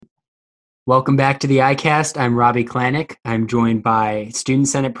Welcome back to the iCast. I'm Robbie Klanac. I'm joined by Student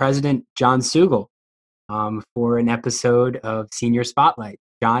Senate President John Cugel for an episode of Senior Spotlight.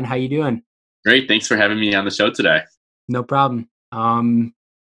 John, how you doing? Great. Thanks for having me on the show today. No problem.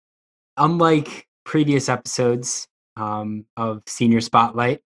 Unlike previous episodes of Senior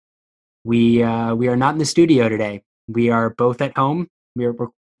Spotlight, we are not in the studio today. We are both at home. We are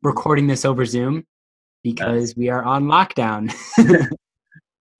recording this over Zoom because we are on lockdown.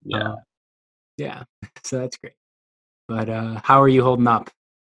 Yeah, so that's great. But how are you holding up?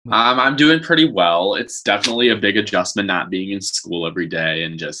 I'm doing pretty well. It's definitely a big adjustment not being in school every day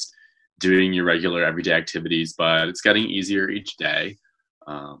and just doing your regular everyday activities, but it's getting easier each day.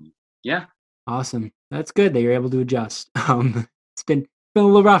 Yeah. Awesome. That's good that you're able to adjust. It's been a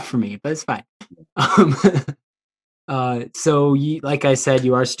little rough for me, but it's fine. So you, like I said,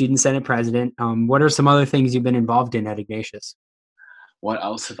 you are Student Senate President. What are some other things you've been involved in at Ignatius? What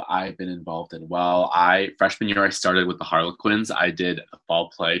else have I been involved in? Well, freshman year, I started with the Harlequins. I did a fall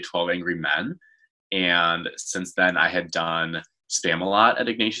play, 12 Angry Men. And since then, I had done Spam-A-Lot at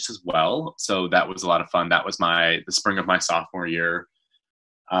Ignatius as well. So that was a lot of fun. That was the spring of my sophomore year.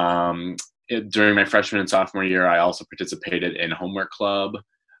 During my freshman and sophomore year, I also participated in Homework Club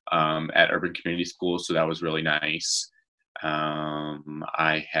at Urban Community School. So that was really nice.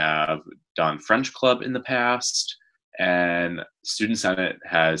 I have done French Club in the past. And Student Senate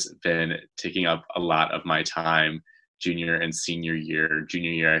has been taking up a lot of my time junior and senior year.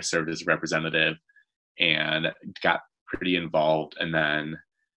 Junior year, I served as a representative and got pretty involved. And then,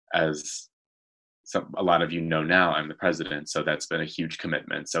 as a lot of you know now, I'm the president. So that's been a huge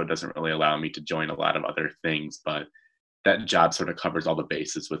commitment. So it doesn't really allow me to join a lot of other things. But that job sort of covers all the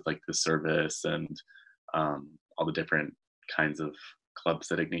bases with like the service and all the different kinds of clubs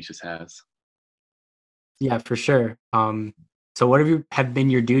that Ignatius has. Yeah, for sure. So what have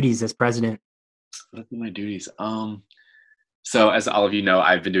been your duties as president? What have been my duties? So as all of you know,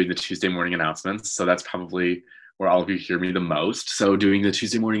 I've been doing the Tuesday morning announcements. So that's probably where all of you hear me the most. So doing the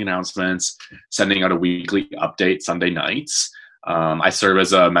Tuesday morning announcements, sending out a weekly update Sunday nights. I serve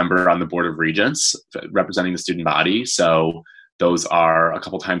as a member on the Board of Regents, representing the student body. So those are a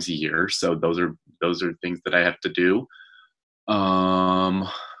couple times a year. So those are things that I have to do.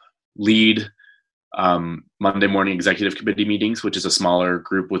 Lead Monday morning executive committee meetings, which is a smaller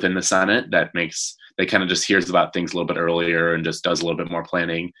group within the Senate that kind of just hears about things a little bit earlier and just does a little bit more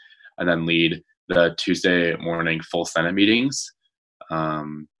planning, and then lead the Tuesday morning full Senate meetings.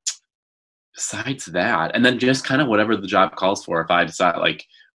 Besides that, and then just kind of whatever the job calls for. If I decide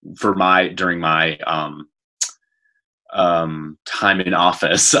during my time in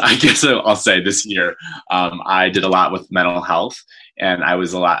office, I guess I'll say this year, I did a lot with mental health, and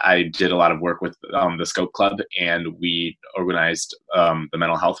I did a lot of work with the Scope Club, and we organized the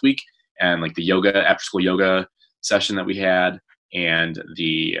mental health week and like the after school yoga session that we had, and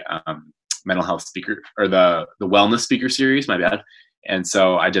the mental health speaker or the wellness speaker series, my bad. And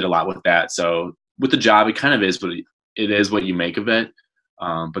so I did a lot with that. So with the job, it kind of is, but it is what you make of it.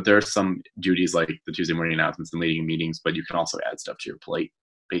 But there are some duties like the Tuesday morning announcements and leading meetings, but you can also add stuff to your plate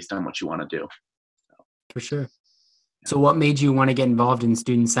based on what you want to do. For sure. So what made you want to get involved in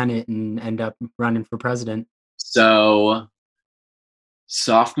Student Senate and end up running for president? So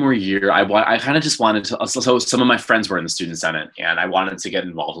sophomore year, I kind of just wanted to, so some of my friends were in the Student Senate and I wanted to get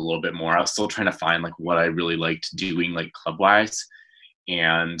involved a little bit more. I was still trying to find like what I really liked doing like club-wise.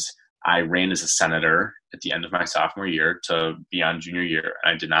 And I ran as a senator at the end of my sophomore year to be on junior year.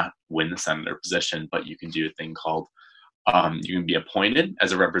 I did not win the senator position, but you can do a thing called, you can be appointed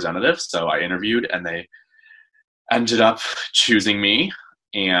as a representative. So I interviewed and they ended up choosing me.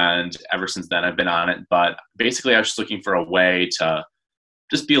 And ever since then I've been on it. But basically I was just looking for a way to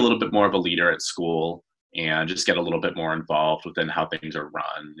just be a little bit more of a leader at school and just get a little bit more involved within how things are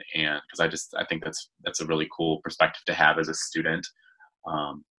run. And because I think that's a really cool perspective to have as a student.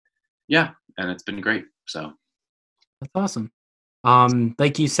 Yeah, and it's been great. So that's awesome.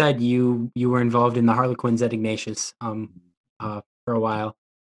 Like you said, you were involved in the Harlequins at Ignatius for a while.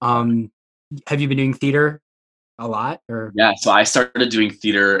 Have you been doing theater a lot? Or yeah, so I started doing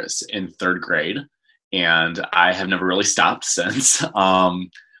theater in third grade, and I have never really stopped since.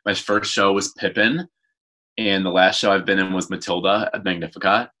 My first show was Pippin, and the last show I've been in was Matilda at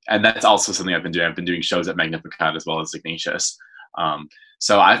Magnificat, and that's also something I've been doing. I've been doing shows at Magnificat as well as Ignatius.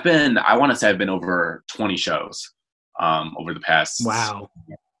 So I want to say I've been over 20 shows over the past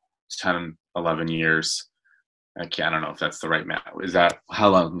 10, 11 years. I don't know if that's the right math. Is that how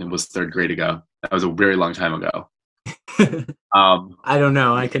long it was third grade ago? That was a very long time ago. I don't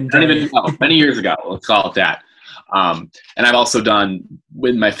know. I can even know. Many years ago. Let's call it that. And I've also done,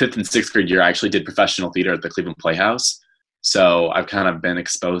 in my 5th and 6th grade year, I actually did professional theater at the Cleveland Playhouse. So I've kind of been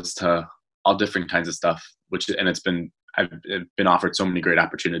exposed to all different kinds of stuff, and I've been offered so many great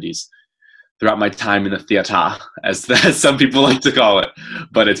opportunities throughout my time in the theater, as some people like to call it.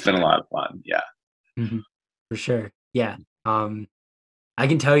 But it's been a lot of fun. Yeah. Mm-hmm. For sure. Yeah. I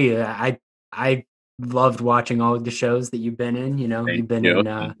can tell you, I loved watching all of the shows that you've been in. Thank You've been you. in.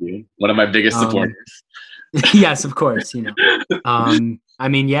 Thank you. One of my biggest supporters. Yes, of course. I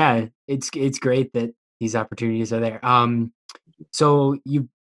mean, yeah, it's great that these opportunities are there. So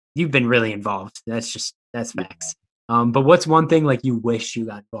you've been really involved. That's facts. But what's one thing like you wish you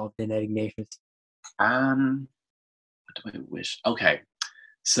got involved in at Ignatius? What do I wish? Okay.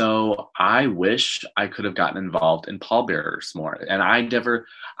 So I wish I could have gotten involved in pallbearers more. And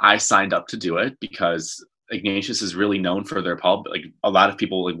I signed up to do it because Ignatius is really known for their like a lot of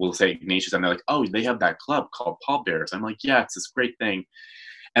people will say Ignatius and they're like, oh, they have that club called pallbearers. I'm like, yeah, it's this great thing.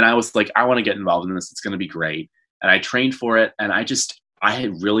 And I was like, I want to get involved in this. It's going to be great. And I trained for it. And I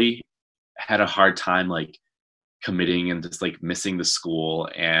had really had a hard time like committing and just like missing the school.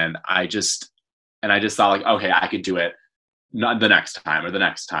 And I just thought like, okay, I could do it. Not the next time or the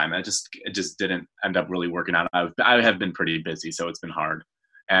next time. It just didn't end up really working out. I have been pretty busy, so it's been hard.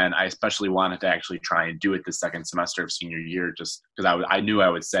 And I especially wanted to actually try and do it the second semester of senior year, just because I knew I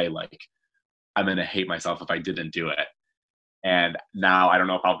would say like, I'm going to hate myself if I didn't do it. And now I don't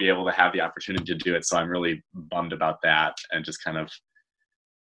know if I'll be able to have the opportunity to do it. So I'm really bummed about that and just kind of,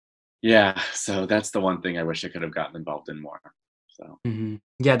 yeah. So that's the one thing I wish I could have gotten involved in more. So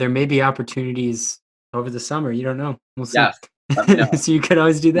Yeah, there may be opportunities over the summer. You don't know. We'll see. yes, let me know. So you could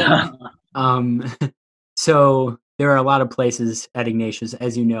always do that. So there are a lot of places at Ignatius,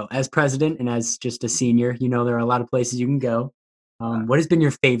 as you know, as president and as just a senior. There are a lot of places you can go. What has been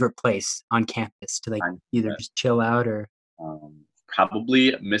your favorite place on campus to like either just chill out or?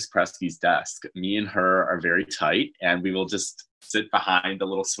 Probably Miss Preske's desk. Me and her are very tight, and we will just sit behind the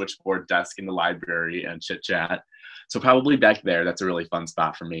little switchboard desk in the library and chit chat. So probably back there. That's a really fun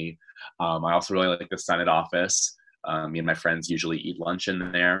spot for me. I also really like the Senate office. Me and my friends usually eat lunch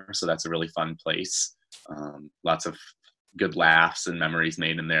in there, so that's a really fun place. Lots of good laughs and memories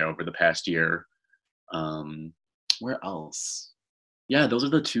made in there over the past year. Where else? Yeah, those are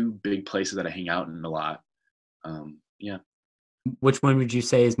the two big places that I hang out in a lot. Yeah. Which one would you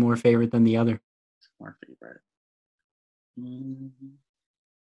say is more favorite than the other? More favorite.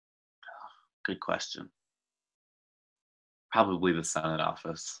 Good question. Probably the Senate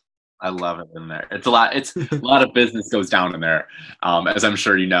office. I love it in there. It's a lot of business goes down in there. As I'm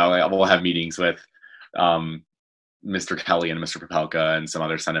sure you know, we'll have meetings with Mr. Kelly and Mr. Popelka and some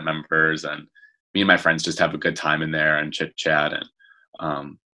other Senate members, and me and my friends just have a good time in there and chit chat,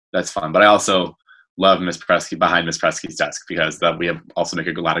 and that's fun. But I also love Miss Presky behind Miss Presky's desk because we have also make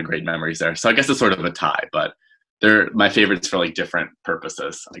a lot of great memories there. So I guess it's sort of a tie, but they're my favorites for like different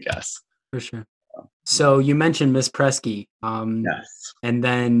purposes, I guess. For sure. So you mentioned Miss Presky. Yes. And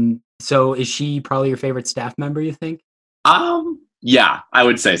then, so is she probably your favorite staff member, you think? Yeah, I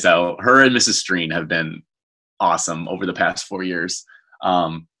would say so. Her and Mrs. Streen have been awesome over the past 4 years.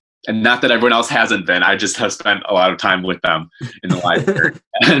 And not that everyone else hasn't been. I just have spent a lot of time with them in the library.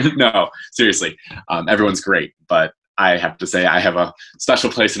 No, seriously. Everyone's great. But I have to say I have a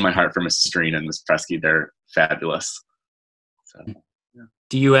special place in my heart for Mrs. Streen and Miss Presky. They're fabulous. So, yeah.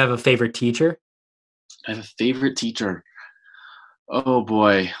 Do you have a favorite teacher? I have a favorite teacher. Oh,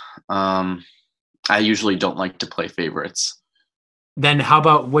 boy. I usually don't like to play favorites. Then how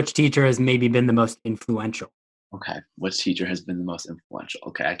about which teacher has maybe been the most influential? Okay. Which teacher has been the most influential?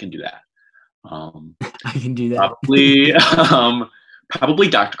 Okay, I can do that. I can do that. Probably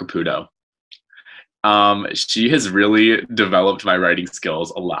Dr. Caputo. She has really developed my writing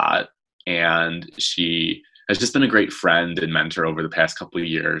skills a lot, and she has just been a great friend and mentor over the past couple of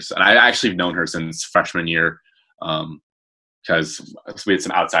years. And I actually have known her since freshman year, because we had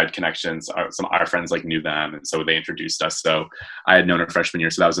some outside connections. Some of our friends like knew them, and so they introduced us. So I had known her freshman year,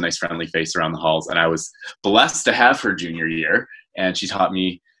 so that was a nice friendly face around the halls. And I was blessed to have her junior year, and she taught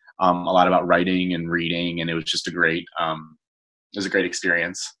me a lot about writing and reading, and it was just a great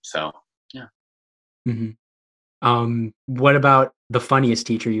experience. So yeah. Mm-hmm. What about the funniest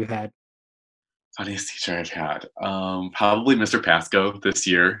teacher you had? Funniest teacher I've had, probably Mr. Pasco this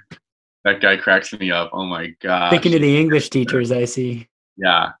year. That guy cracks me up. Oh my gosh. Thinking of the English teachers, I see.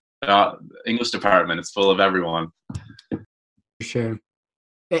 Yeah. English department, it's full of everyone. For sure.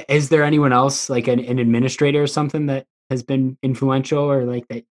 Is there anyone else, like an administrator or something that has been influential or like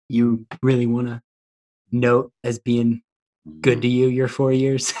that you really want to note as being good to you your 4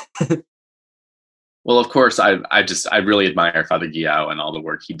 years? Well, of course, I really admire Father Guillaume and all the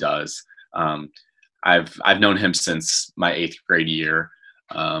work he does. Um, I've known him since my 8th grade year,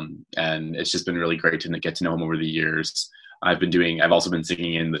 and it's just been really great to get to know him over the years. I've also been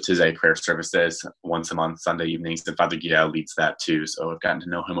singing in the Tizay prayer services once a month, Sunday evenings, and Father Guillaume leads that too. So I've gotten to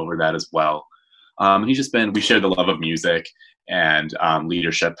know him over that as well. We share the love of music and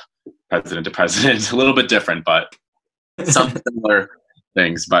leadership, president to president, a little bit different, but some similar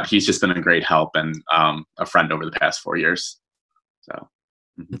things. But he's just been a great help and a friend over the past 4 years. So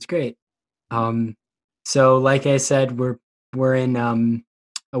mhm. That's great. So like I said, we're in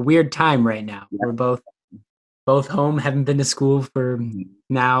a weird time right now. Yeah. We're both home, haven't been to school for Mhm.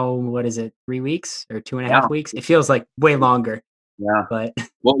 now, what is it, 3 weeks or two and a Yeah. half weeks? It feels like way longer, Yeah. but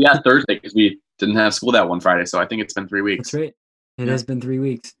Well, yeah, Thursday because we didn't have school that one Friday, so I think it's been 3 that's weeks. right. It Yeah. has been 3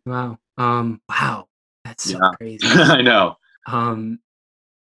 weeks. Wow. Wow. That's so Yeah. crazy. I know. Um,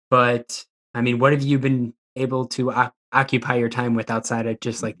 but I mean, what have you been able to occupy your time with outside of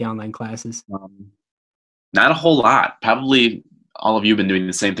just like the online classes? Um, Not a whole lot. Probably all of you have been doing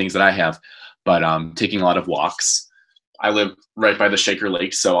the same things that I have, but taking a lot of walks. I live right by the Shaker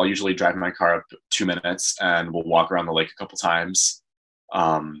Lake, so I'll usually drive my car up 2 minutes and we'll walk around the lake a couple times.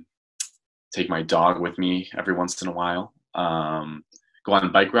 Um, Take my dog with me every once in a while. Go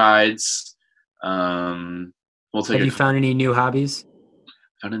on bike rides. We'll take Have a you couple. found any new hobbies?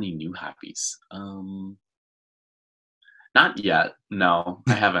 Found any new hobbies? Not yet. No,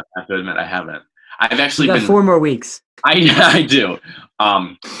 I haven't. I have to admit, I haven't. I've You actually got been. 4 more weeks. I do.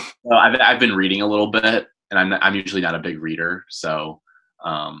 Well, I've been reading a little bit, and I'm usually not a big reader, so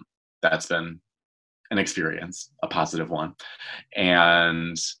um, that's been an experience, a positive one.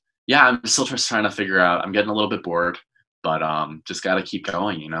 And yeah, I'm still just trying to figure out. I'm getting a little bit bored, but just got to keep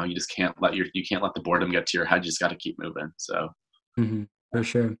going. You just you can't let the boredom get to your head. You just got to keep moving. So For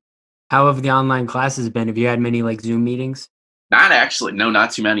sure. How have the online classes been? Have you had many like Zoom meetings? not actually, no, not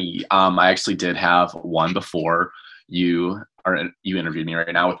too many. I actually did have one before you interviewed me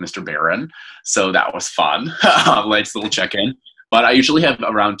right now with Mr. Barron, so that was fun. Nice little check in. But I usually have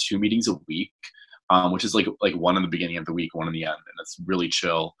around 2 meetings a week, which is like one in the beginning of the week, one in the end, and it's really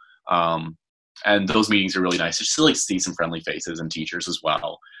chill. And those meetings are really nice just to like see some friendly faces and teachers as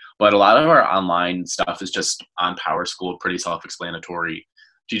well. But a lot of our online stuff is just on Power School, pretty self-explanatory.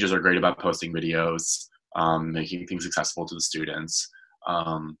 Teachers are great about posting videos, making things accessible to the students.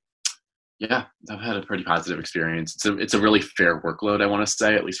 Um, yeah, I've had a pretty positive experience. It's a really fair workload, I want to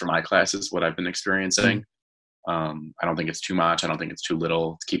say, at least for my classes, what I've been experiencing. I don't think it's too much. I don't think it's too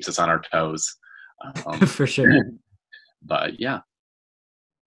little. It keeps us on our toes. Um, For sure. but yeah,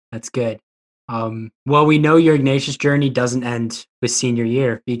 That's good. Well, we know your Ignatius journey doesn't end with senior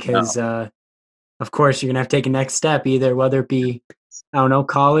year because, no. of course, you're going to have to take a next step, either whether it be, I don't know,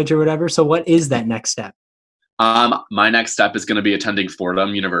 college or whatever. So, what is that next step? My next step is going to be attending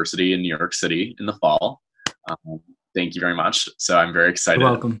Fordham University in New York City in the fall. Um, Thank you very much. So I'm very You're excited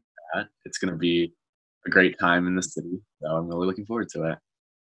about welcome. that. It's going to be a great time in the city. So I'm really looking forward to it.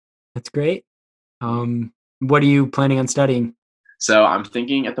 That's great. What are you planning on studying? So I'm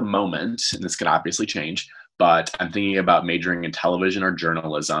thinking at the moment, and this could obviously change, but I'm thinking about majoring in television or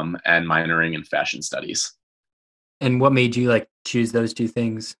journalism and minoring in fashion studies. And what made you like choose those two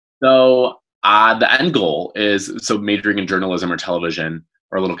things? So the end goal is majoring in journalism or television,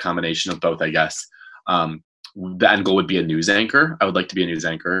 or a little combination of both, I guess. Um, the end goal would be a news anchor. I would like to be a news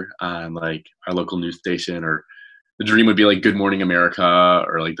anchor on like our local news station, or the dream would be like Good Morning America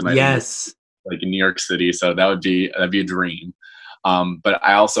or like the nightly news, Yes. like in New York City. So that'd be a dream. But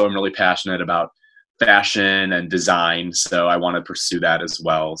I also am really passionate about fashion and design, so I want to pursue that as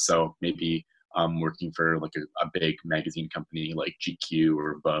well. So maybe working for like a big magazine company like GQ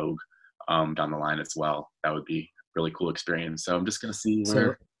or Vogue down the line as well. That would be a really cool experience. So I'm just gonna see So,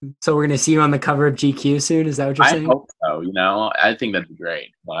 where. so we're going to see you on the cover of GQ soon. Is that what you're I saying? hope so. I think that'd be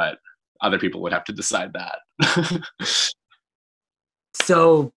great, but other people would have to decide that.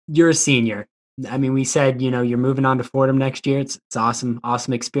 So you're a senior. I mean, we said, you're moving on to Fordham next year. It's awesome,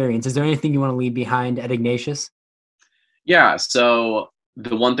 awesome experience. Is there anything you want to leave behind at Ignatius? Yeah. So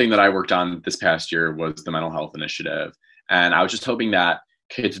the one thing that I worked on this past year was the mental health initiative. And I was just hoping that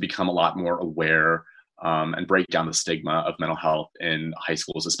kids become a lot more aware and break down the stigma of mental health in high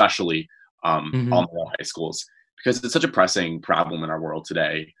schools, especially Hmm. all middle high schools, because it's such a pressing problem in our world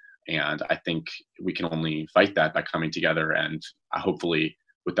today. And I think we can only fight that by coming together. And hopefully,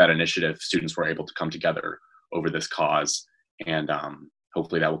 with that initiative, students were able to come together over this cause. And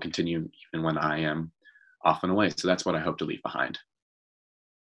hopefully, that will continue even when I am off and away. So that's what I hope to leave behind.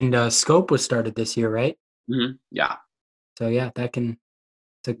 And Scope was started this year, right? Yeah. So yeah, that can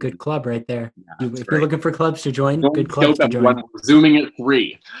It's a good club right there. Yeah, it's If you're great. looking for clubs to join, Don't good clubs joke, to everyone. join. We're Zooming at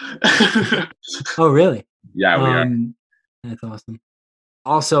 3. Oh, really? Yeah, we are. That's awesome.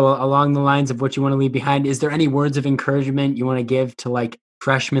 Also, along the lines of what you want to leave behind, is there any words of encouragement you want to give to like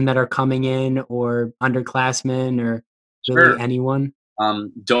freshmen that are coming in or underclassmen or really Sure. anyone?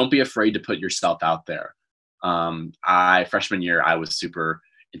 Don't be afraid to put yourself out there. I freshman year, I was super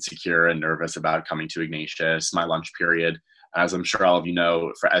insecure and nervous about coming to Ignatius. My lunch period, as I'm sure all of you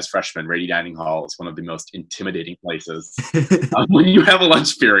know, as freshmen, Rady Dining Hall is one of the most intimidating places. When you have a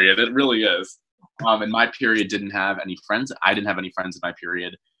lunch period, it really is. And my period didn't have any friends. I didn't have any friends in my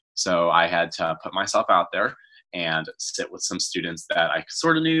period, so I had to put myself out there and sit with some students that I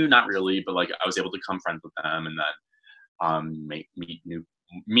sort of knew, not really, but like I was able to become friends with them, and then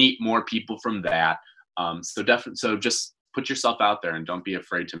meet more people from that. So just put yourself out there and don't be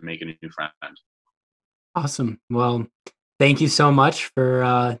afraid to make a new friend. Awesome. Well, thank you so much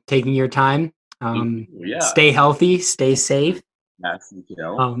for taking your time. Yeah. Stay healthy, stay safe. Yes, you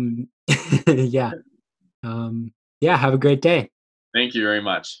know. Um, yeah. Yeah. Have a great day. Thank you very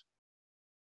much.